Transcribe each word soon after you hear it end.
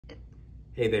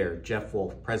Hey there, Jeff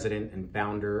Wolf, President and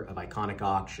Founder of Iconic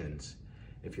Auctions.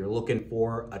 If you're looking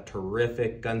for a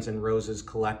terrific Guns N' Roses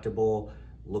collectible,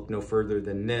 look no further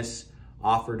than this.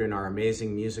 Offered in our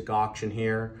amazing music auction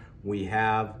here, we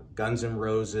have Guns N'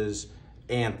 Roses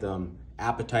Anthem,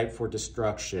 Appetite for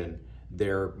Destruction,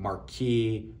 their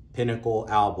marquee pinnacle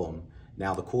album.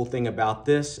 Now the cool thing about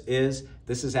this is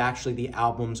actually the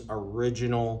album's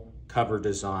original cover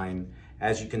design.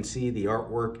 As you can see, the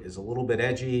artwork is a little bit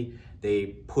edgy.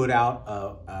 They put out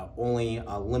only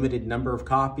a limited number of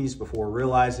copies before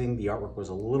realizing the artwork was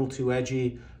a little too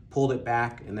edgy, pulled it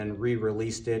back, and then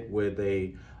re-released it with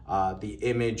the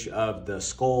image of the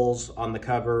skulls on the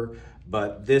cover.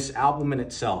 But this album in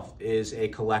itself is a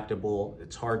collectible.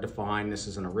 It's hard to find. This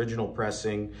is an original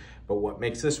pressing. But what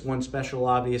makes this one special,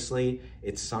 obviously,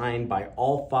 it's signed by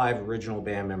all 5 original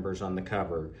band members on the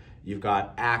cover. You've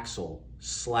got Axl,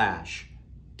 Slash,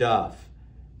 Duff,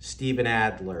 Steven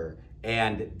Adler,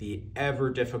 and the ever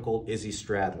difficult Izzy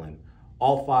Stradlin.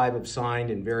 All 5 have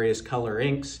signed in various color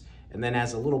inks. And then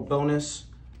as a little bonus,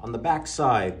 on the back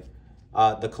side,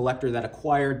 the collector that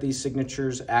acquired these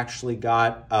signatures actually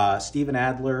got Steven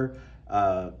Adler,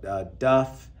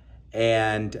 Duff,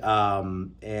 and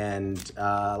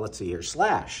let's see here,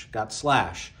 Slash. Got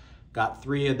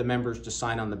 3 of the members to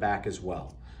sign on the back as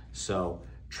well. So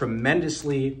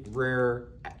tremendously rare,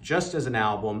 just as an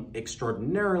album,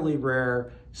 extraordinarily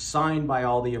rare, signed by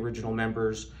all the original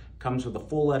members, comes with a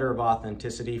full letter of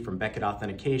authenticity from Beckett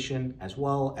Authentication, as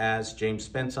well as James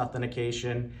Spence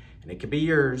Authentication, and it could be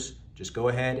yours. Just go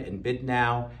ahead and bid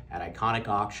now at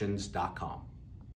iconicauctions.com.